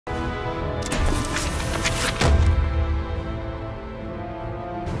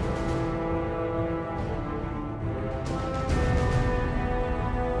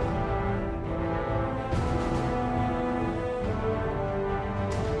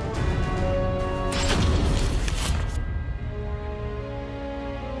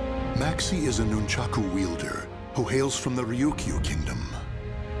Maxi is a nunchaku wielder who hails from the Ryukyu kingdom.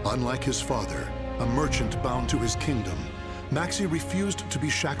 Unlike his father, a merchant bound to his kingdom, Maxi refused to be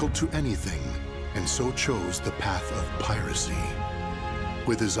shackled to anything, and so chose the path of piracy.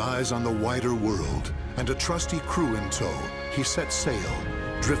 With his eyes on the wider world and a trusty crew in tow, he set sail,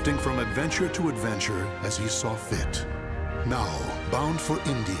 drifting from adventure to adventure as he saw fit. Now, bound for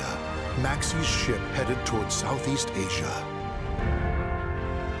India, Maxi's ship headed towards Southeast Asia.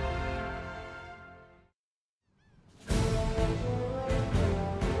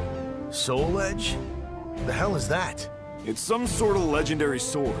 Soul Edge? The hell is that? It's some sort of legendary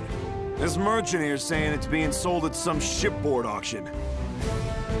sword. This merchant here's saying it's being sold at some shipboard auction.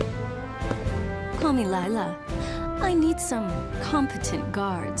 Call me Lila. I need some competent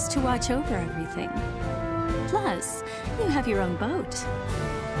guards to watch over everything. Plus, you have your own boat.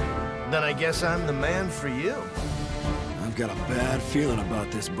 Then I guess I'm the man for you. I've got a bad feeling about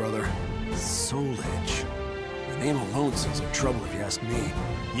this, brother. Soul Edge. The name alone seems like trouble if you ask me.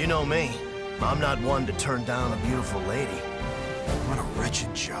 You know me. I'm not one to turn down a beautiful lady. What a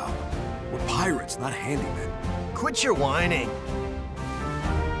wretched job. We're pirates, not handymen. Quit your whining.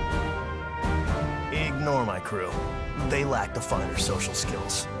 Ignore my crew. They lack the finer social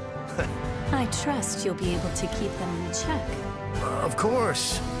skills. I trust you'll be able to keep them in check. Of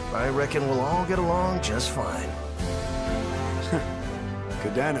course. I reckon we'll all get along just fine.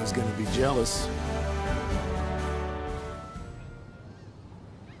 Kadano's gonna be jealous.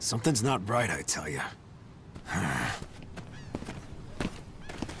 Something's not right, I tell you.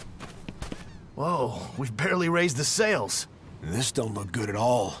 Whoa, we've barely raised the sails. This don't look good at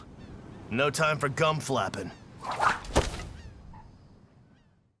all. No time for gum flapping.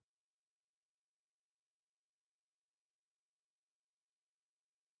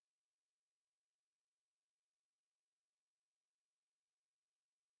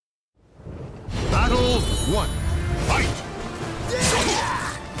 Battle 1. Fight!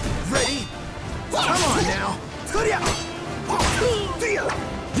 Ready? Come on now! You're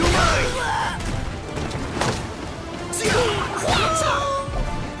mine!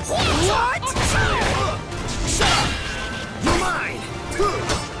 What? Shut up! You're mine!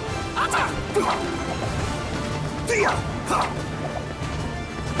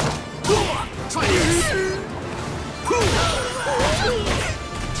 Try this!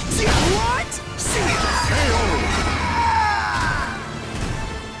 What?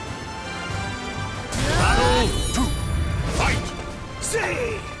 Battle 2. Fight!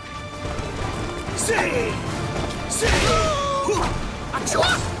 See! You're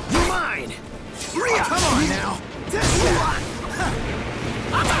mine! Come on now! You're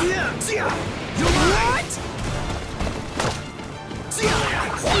mine! You're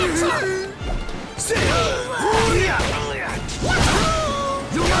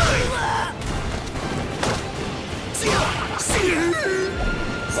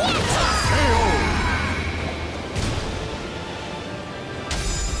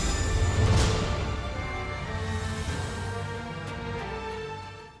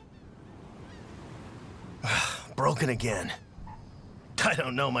broken again. I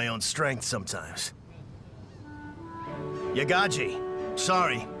don't know my own strength sometimes. Yagaji,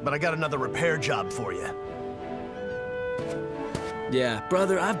 sorry, but I got another repair job for you. Yeah,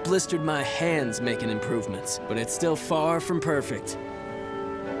 brother, I've blistered my hands making improvements, but it's still far from perfect.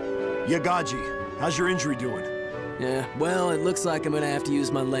 Yagaji, how's your injury doing? Yeah, well, it looks like I'm gonna have to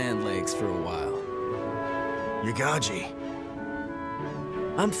use my land legs for a while. Yagaji.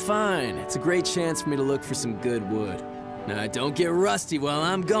 I'm fine. It's a great chance for me to look for some good wood. Now, don't get rusty while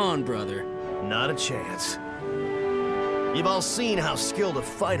I'm gone, brother. Not a chance. You've all seen how skilled a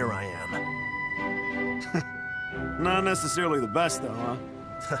fighter I am. Not necessarily the best, though, huh?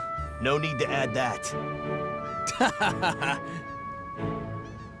 No need to add that.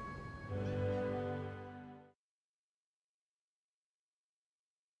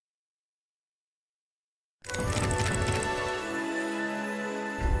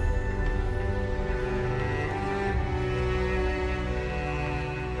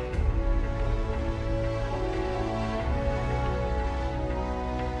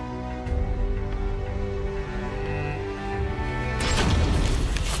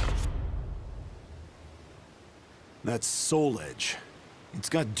 That's Soul Edge. It's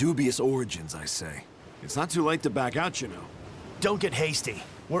got dubious origins, I say. It's not too late to back out, you know. Don't get hasty.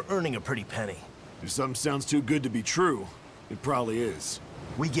 We're earning a pretty penny. If something sounds too good to be true, it probably is.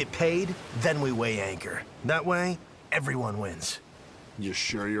 We get paid, then we weigh anchor. That way, everyone wins. You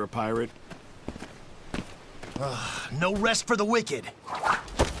sure you're a pirate? No rest for the wicked.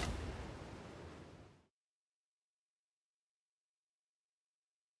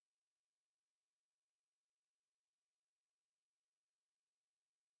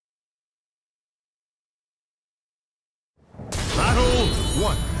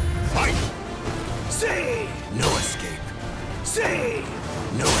 one, fight! See! No escape. See!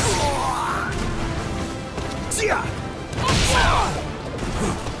 No escape. See! You're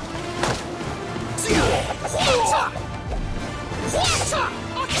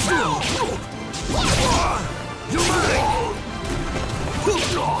mine!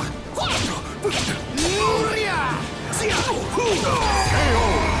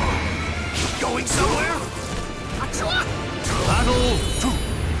 Going somewhere? Battle 2,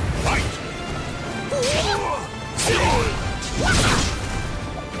 fight!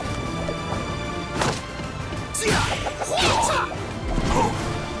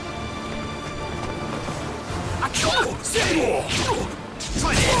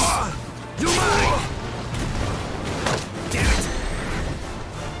 Try this! You're mine! Damn it!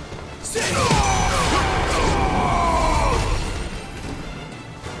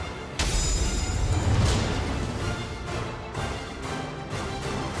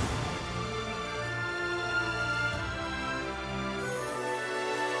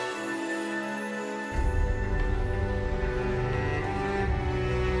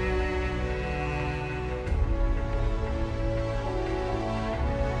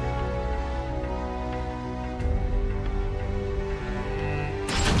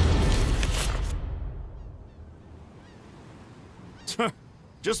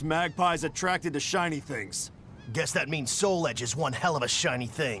 Just magpies attracted to shiny things. Guess that means Soul Edge is one hell of a shiny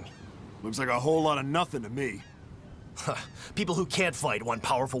thing. Looks like a whole lot of nothing to me. People who can't fight want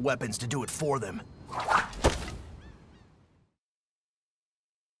powerful weapons to do it for them.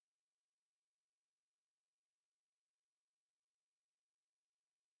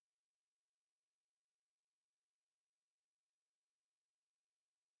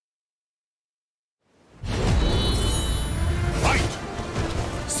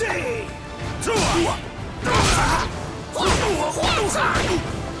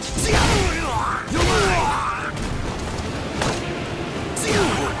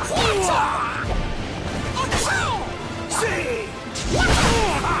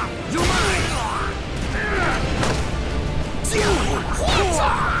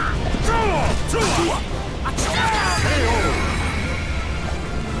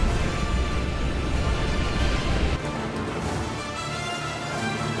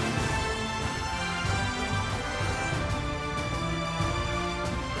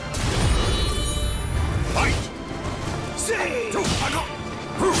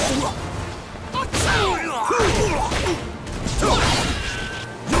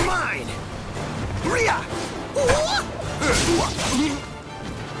 You're mine! Ria!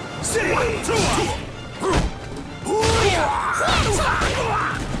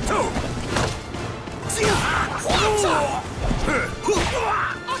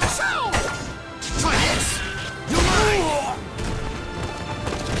 Try this! You're mine!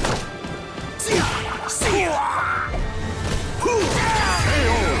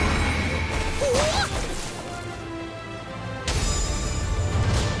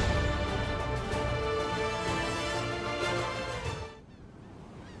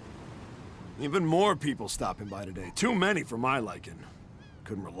 Even more people stopping by today. Too many for my liking.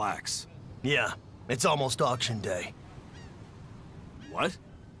 Couldn't relax. Yeah, it's almost auction day. What?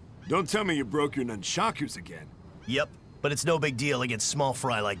 Don't tell me you broke your nunchakus again. Yep, but it's no big deal against small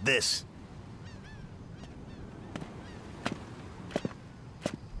fry like this.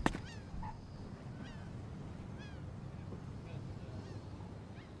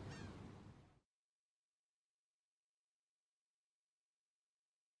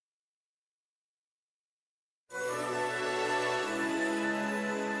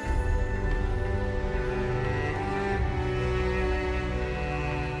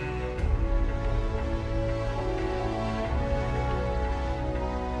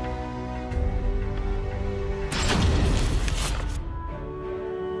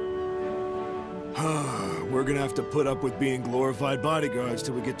 We're gonna have to put up with being glorified bodyguards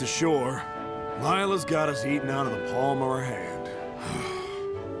till we get to shore. Lila's got us eating out of the palm of her hand.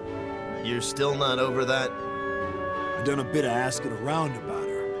 You're still not over that? I've done a bit of asking around about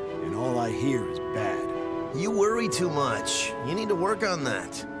her, and all I hear is bad. You worry too much. You need to work on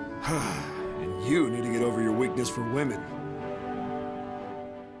that. And you need to get over your weakness for women.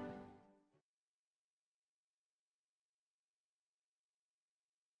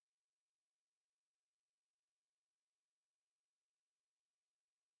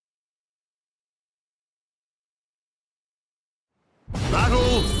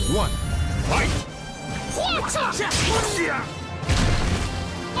 Battle 1, fight!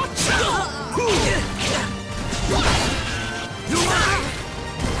 You're mine!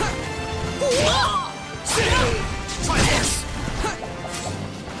 Try this!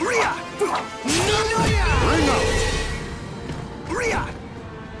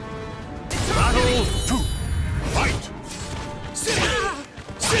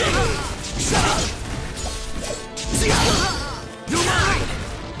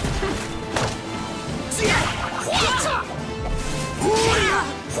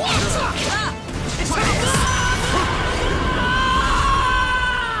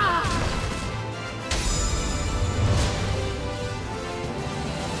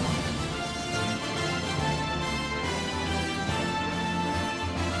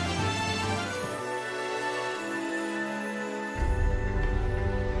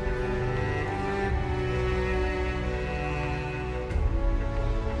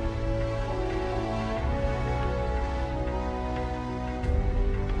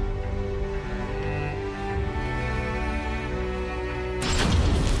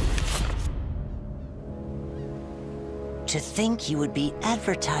 To think you would be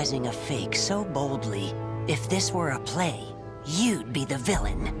advertising a fake so boldly. If this were a play, you'd be the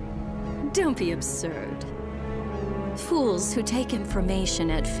villain. Don't be absurd. Fools who take information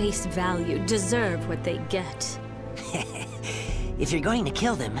at face value deserve what they get. If you're going to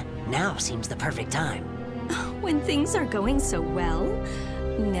kill them, now seems the perfect time. When things are going so well?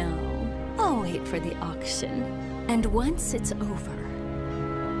 No. I'll wait for the auction. And once it's over...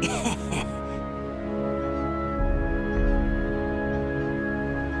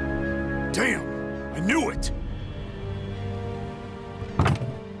 Damn! I knew it!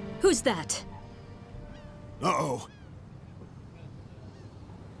 Who's that? Uh-oh.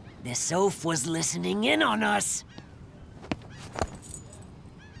 The Soph was listening in on us.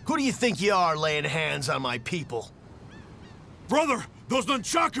 Who do you think you are, laying hands on my people? Brother, those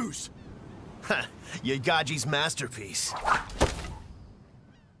nunchakus! Ha! Yagaji's masterpiece.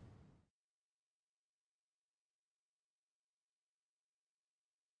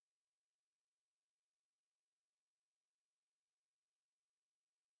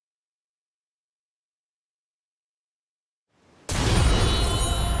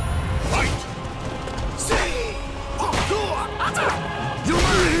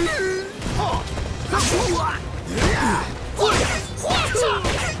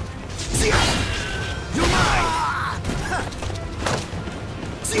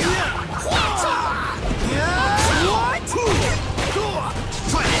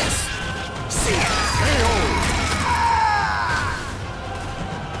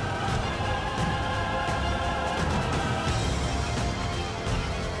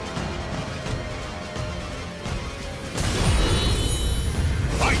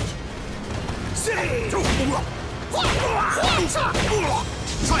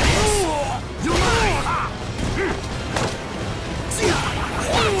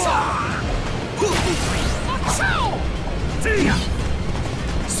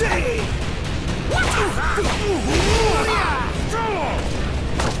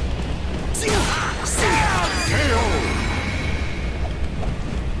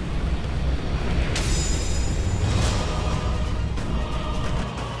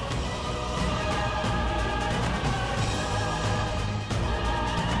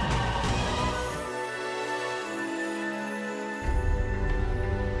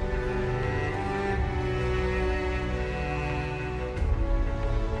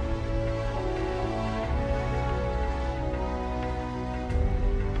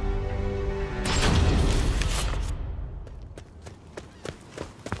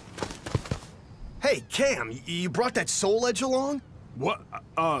 Hey, Cam, you brought that soul edge along? What?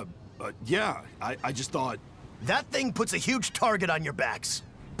 Yeah, I just thought... That thing puts a huge target on your backs.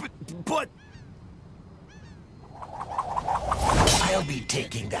 But... I'll be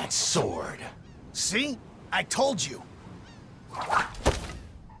taking that sword. See? I told you.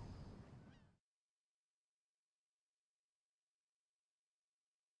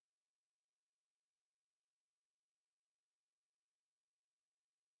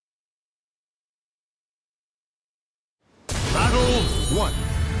 Battle 1.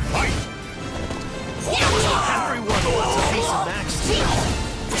 Fight! Everyone wants a piece of Maxi.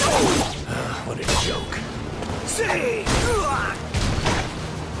 What a joke. See!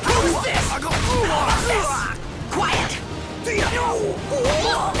 Who's this? Who's this? Quiet!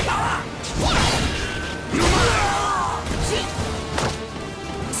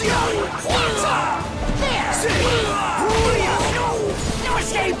 No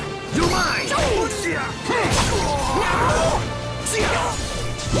escape! You're mine!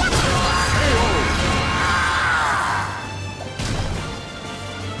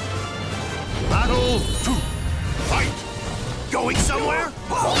 Battle 2. Fight! Going somewhere?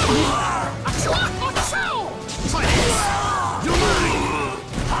 Try this! You're mine!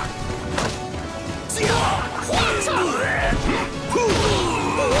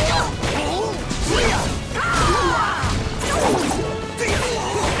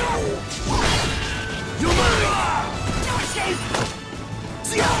 You're mine! No escape!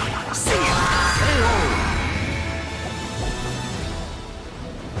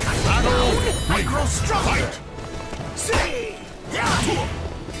 Battle 3. I grow stronger! Fight! See!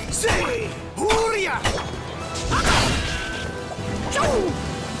 See! Hurria!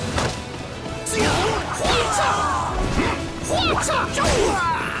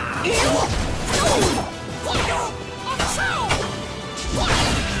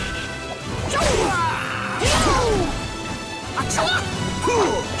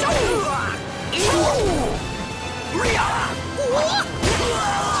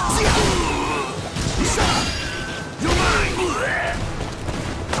 mine!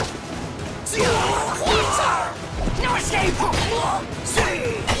 No escape!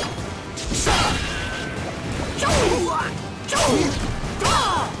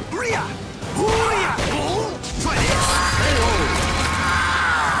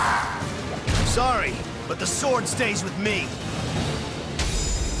 the sword stays with me.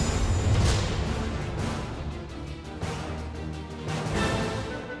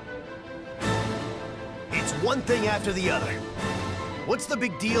 It's one thing after the other. What's the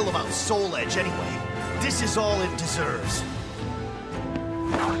big deal about Soul Edge anyway? This is all it deserves.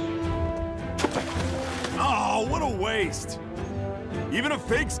 Oh, what a waste! Even a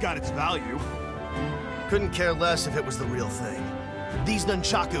fake's got its value. Couldn't care less if it was the real thing. These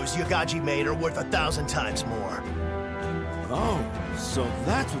nunchakus Yagaji made are worth 1,000 times more. Oh, so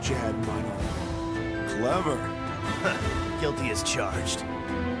that's what you had in mind. Clever. Guilty as charged.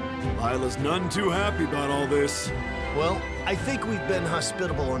 Lila's none too happy about all this. Well, I think we've been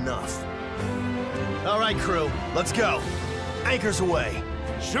hospitable enough. All right, crew, let's go. Anchors away.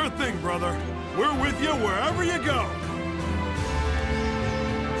 Sure thing, brother. We're with you wherever you go.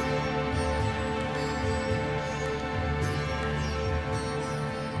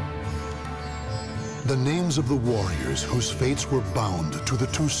 The names of the warriors whose fates were bound to the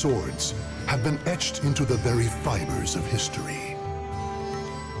two swords have been etched into the very fibers of history.